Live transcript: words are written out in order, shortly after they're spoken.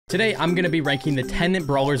Today, I'm gonna be ranking the 10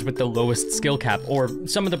 brawlers with the lowest skill cap, or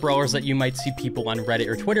some of the brawlers that you might see people on Reddit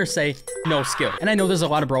or Twitter say, no skill. And I know there's a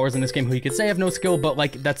lot of brawlers in this game who you could say have no skill, but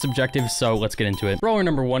like, that's subjective, so let's get into it. Brawler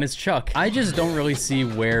number 1 is Chuck. I just don't really see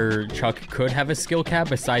where Chuck could have a skill cap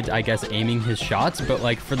besides, I guess, aiming his shots, but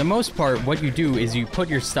like, for the most part, what you do is you put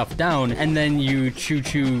your stuff down, and then you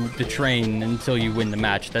choo-choo the train until you win the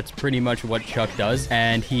match. That's pretty much what Chuck does,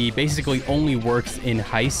 and he basically only works in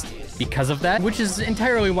Heist because of that, which is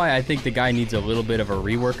entirely why I think the guy needs a little bit of a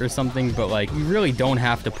rework or something, but like, you really don't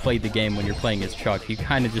have to play the game when you're playing as Chuck. You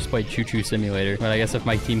kind of just play Choo-Choo Simulator, but I guess if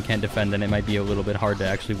my team can't defend, then it might be a little bit hard to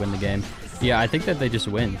actually win the game. Yeah, I think that they just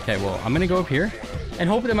win. Okay, well, I'm gonna go up here and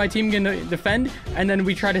hope that my team can defend, and then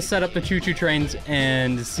we try to set up the choo-choo trains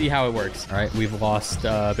and see how it works. All right, we've lost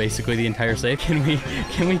basically the entire save. Can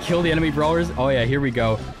we kill the enemy brawlers? Oh yeah, here we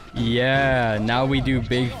go. Yeah, now we do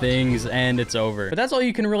big things and it's over. But that's all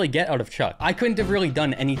you can really get out of Chuck. I couldn't have really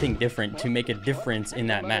done anything different to make a difference in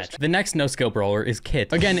that match. The next no-skill brawler is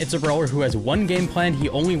Kit. Again, it's a brawler who has one game plan. He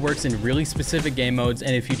only works in really specific game modes,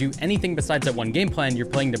 and if you do anything besides that one game plan, you're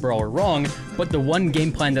playing the brawler wrong. But the one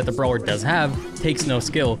game plan that the brawler does have takes no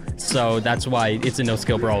skill, so that's why it's a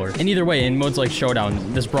no-skill brawler. And either way, in modes like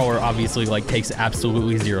Showdown, this brawler obviously like takes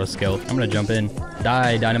absolutely zero skill. I'm gonna jump in.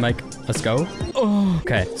 Die, Dynamite. Let's go. Oh,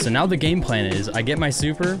 okay. So now the game plan is I get my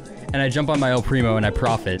super and I jump on my El Primo and I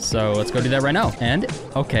profit. So let's go do that right now. And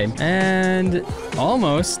okay. And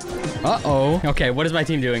almost. Uh-oh. Okay, what is my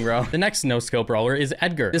team doing, bro? The next no-skill brawler is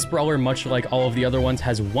Edgar. This brawler, much like all of the other ones,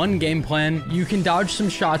 has one game plan. You can dodge some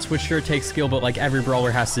shots, which sure takes skill, but like every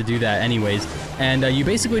brawler has to do that anyways. And you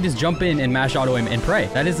basically just jump in and mash auto aim and pray.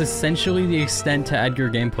 That is essentially the extent to Edgar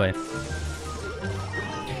gameplay.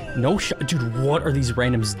 No shot. Dude, what are these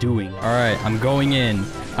randoms doing? All right, I'm going in.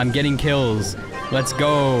 I'm getting kills. Let's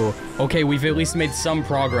go. Okay, we've at least made some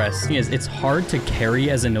progress. Thing is, it's hard to carry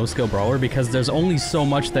as a no-skill brawler because there's only so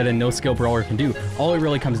much that a no-skill brawler can do. All it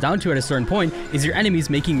really comes down to at a certain point is your enemies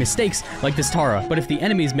making mistakes like this Tara. But if the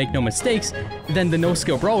enemies make no mistakes, then the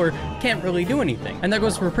no-skill brawler can't really do anything. And that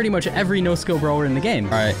goes for pretty much every no-skill brawler in the game.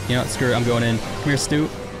 All right, you know what? Screw it. I'm going in. Come here, Stu.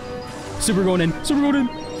 Super going in. Super going in.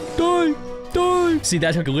 Die. Die. See,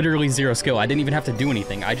 that took literally zero skill. I didn't even have to do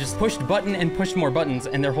anything. I just pushed button and pushed more buttons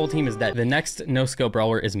and their whole team is dead. The next no-skill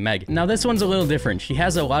brawler is Meg. Now this one's a little different. She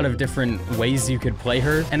has a lot of different ways you could play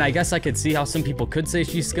her, and I guess I could see how some people could say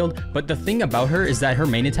she's skilled, but the thing about her is that her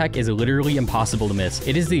main attack is literally impossible to miss.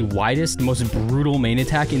 It is the widest, most brutal main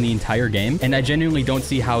attack in the entire game, and I genuinely don't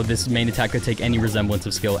see how this main attack could take any resemblance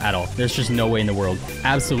of skill at all. There's just no way in the world.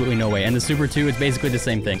 Absolutely no way. And the super 2, it's basically the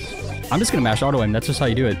same thing. I'm just gonna mash auto aim. That's just how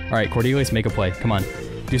you do it. All right, Cordelius, make a play. Come on,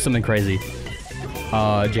 do something crazy.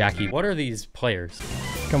 Jackie. What are these players?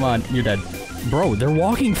 Come on, you're dead. Bro, they're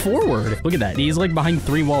walking forward. Look at that. He's like behind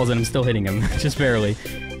 3 walls and I'm still hitting him. Just barely.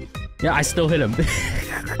 Yeah, I still hit him.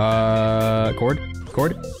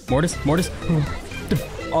 Cord, Mortis.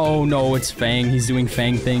 Oh no, it's Fang. He's doing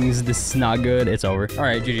Fang things. This is not good. It's over. All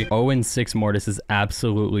right, GG. 0-6 Mortis is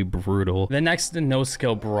absolutely brutal. The next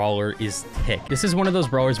no-skill brawler is Tick. This is one of those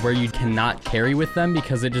brawlers where you cannot carry with them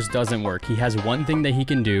because it just doesn't work. He has one thing that he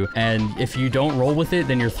can do, and if you don't roll with it,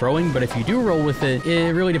 then you're throwing, but if you do roll with it,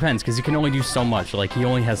 it really depends because you can only do so much. Like, he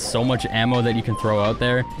only has so much ammo that you can throw out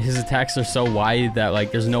there. His attacks are so wide that,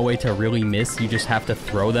 like, there's no way to really miss. You just have to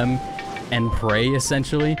throw them and pray,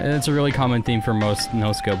 essentially. And it's a really common theme for most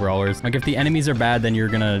no-skill brawlers. Like, if the enemies are bad, then you're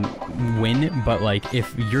gonna win, but like,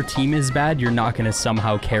 if your team is bad, you're not gonna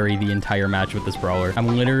somehow carry the entire match with this brawler. I'm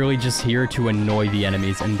literally just here to annoy the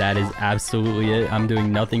enemies, and that is absolutely it. I'm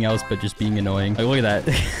doing nothing else but just being annoying. Like, look at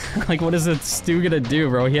that. Like, what is it Stu gonna do,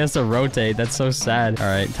 bro? He has to rotate. That's so sad. All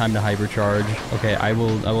right, time to hypercharge. Okay, I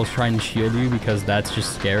will try and shield you because that's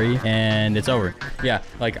just scary, and it's over. Yeah,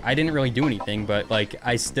 like, I didn't really do anything, but like,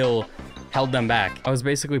 I still held them back. I was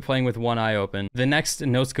basically playing with one eye open. The next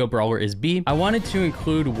no-skill brawler is B. I wanted to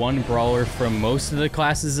include one brawler from most of the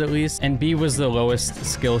classes at least, and B was the lowest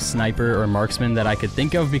skill sniper or marksman that I could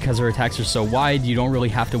think of because her attacks are so wide, you don't really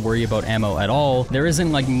have to worry about ammo at all. There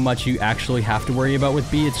isn't like much you actually have to worry about with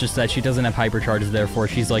B. It's just that she doesn't have hypercharges, therefore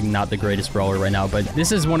she's like not the greatest brawler right now, but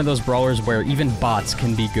this is one of those brawlers where even bots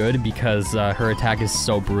can be good because her attack is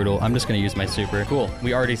so brutal. I'm just gonna use my super. Cool,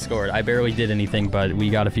 we already scored. I barely did anything, but we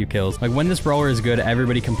got a few kills. Like, when this brawler is good,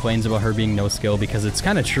 everybody complains about her being no skill because it's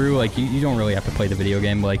kind of true. Like, you don't really have to play the video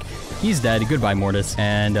game. Like, he's dead. Goodbye, Mortis.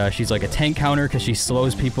 And she's like a tank counter because she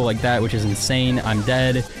slows people like that, which is insane. I'm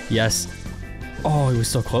dead. Yes. Oh, he was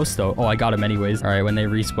so close though. Oh, I got him anyways. All right, when they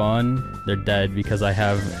respawn, they're dead because I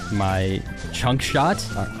have my chunk shot.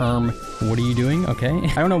 What are you doing? Okay.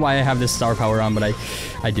 I don't know why I have this star power on, but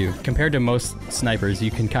I do. Compared to most snipers,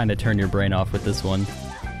 you can kind of turn your brain off with this one.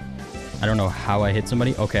 I don't know how I hit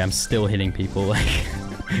somebody. Okay, I'm still hitting people. Like,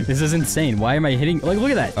 this is insane. Why am I hitting? Like,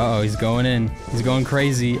 look at that. Uh-oh, he's going in. He's going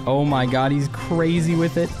crazy. Oh my God, he's crazy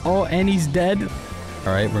with it. Oh, and he's dead.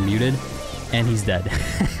 All right, we're muted. And he's dead.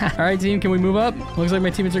 All right, team, can we move up? Looks like my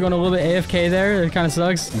teammates are going a little bit AFK there. It kind of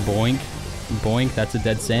sucks. Boink. Boink. That's a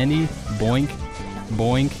dead Sandy. Boink.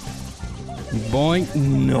 Boink. Boink.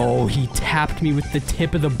 No, he tapped me with the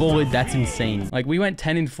tip of the bullet. That's insane. Like, we went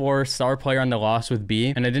 10-4, star player on the loss with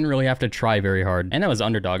B, and I didn't really have to try very hard. And I was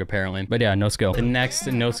underdog, apparently. But yeah, no skill. The next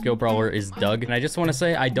no skill brawler is Doug. And I just want to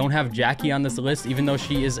say, I don't have Jackie on this list, even though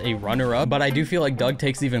she is a runner-up. But I do feel like Doug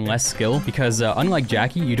takes even less skill because unlike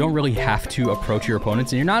Jackie, you don't really have to approach your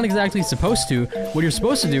opponents, and you're not exactly supposed to. What you're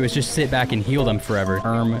supposed to do is just sit back and heal them forever.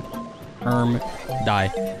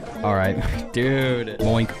 Die. All right, dude.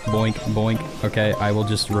 Boink, boink, boink. Okay, I will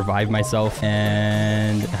just revive myself.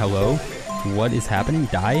 And hello? What is happening?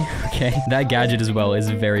 Die? Okay. That gadget as well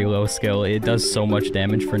is very low skill. It does so much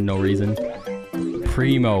damage for no reason.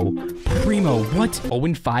 Primo, what?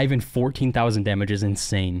 0-5 and 14,000 damage is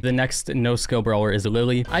insane. The next no skill brawler is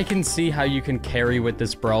Lily. I can see how you can carry with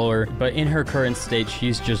this brawler, but in her current state,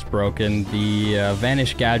 she's just broken. The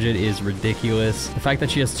vanish gadget is ridiculous. The fact that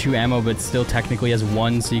she has 2 ammo, but still technically has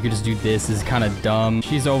 1, so you could just do this is kind of dumb.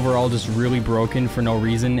 She's overall just really broken for no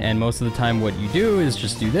reason, and most of the time what you do is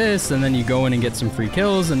just do this, and then you go in and get some free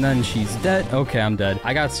kills, and then she's dead. Okay, I'm dead.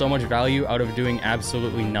 I got so much value out of doing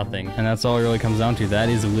absolutely nothing, and that's all it really comes down to. That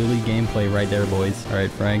is Lily gameplay right there, boys. All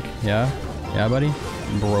right, Frank. Yeah, buddy.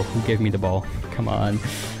 Bro, who gave me the ball? Come on.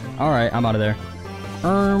 All right, I'm out of there.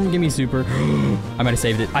 Give me super. I might have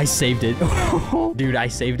saved it. I saved it. Dude, I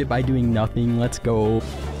saved it by doing nothing. Let's go.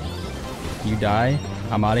 You die.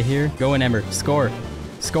 I'm out of here. Go in, Ember. Score.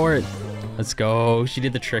 Score it. Let's go. She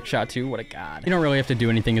did the trick shot too. What a god. You don't really have to do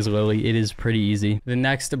anything as Lily. It is pretty easy. The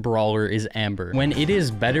next brawler is Amber. When it is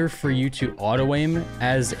better for you to auto aim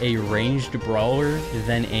as a ranged brawler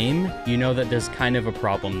than aim, you know that there's kind of a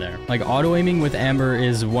problem there. Like, auto aiming with Amber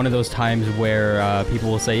is one of those times where people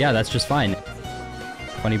will say, yeah, that's just fine.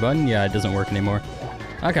 Funny button? Yeah, it doesn't work anymore.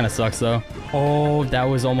 That kind of sucks though. Oh, that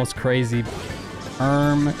was almost crazy.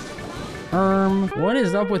 What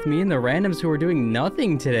is up with me and the randoms who are doing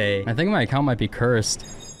nothing today? I think my account might be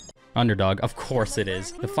cursed. Underdog, of course it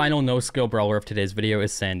is. The final no skill brawler of today's video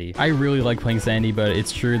is Sandy. I really like playing Sandy, but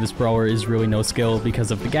it's true this brawler is really no skill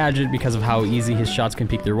because of the gadget, because of how easy his shots can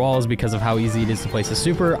peek through walls, because of how easy it is to place a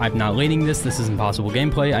super. I'm not laning this. This is impossible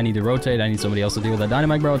gameplay. I need to rotate. I need somebody else to deal with that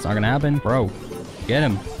dynamite, bro. It's not gonna happen. Bro, get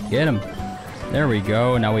him. Get him. There we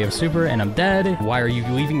go. Now we have super, and I'm dead. Why are you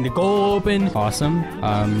leaving the goal open? Awesome.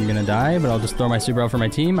 I'm gonna die, but I'll just throw my super out for my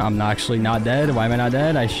team. I'm actually not dead. Why am I not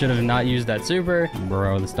dead? I should have not used that super.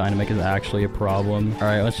 Bro, this dynamic is actually a problem. All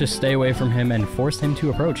right, let's just stay away from him and force him to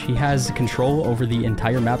approach. He has control over the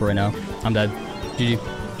entire map right now. I'm dead. GG.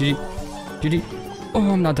 GG. GG.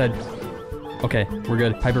 Oh, I'm not dead. Okay, we're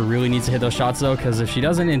good. Piper really needs to hit those shots though, because if she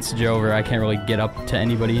doesn't, it's over. I can't really get up to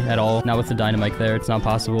anybody at all. Not with the dynamite there. It's not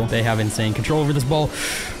possible. They have insane control over this ball.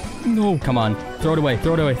 No. Come on. Throw it away.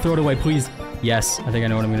 Throw it away. Throw it away, please. Yes. I think I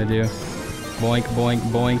know what I'm going to do. Boink, boink,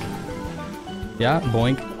 boink. Yeah,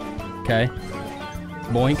 boink. Okay.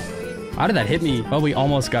 Boink. How did that hit me? Well, we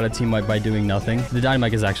almost got a team wipe by doing nothing. The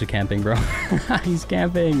dynamite is actually camping, bro. He's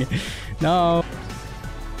camping. No.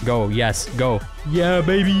 Go. Yes. Go. Yeah,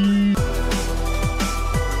 baby.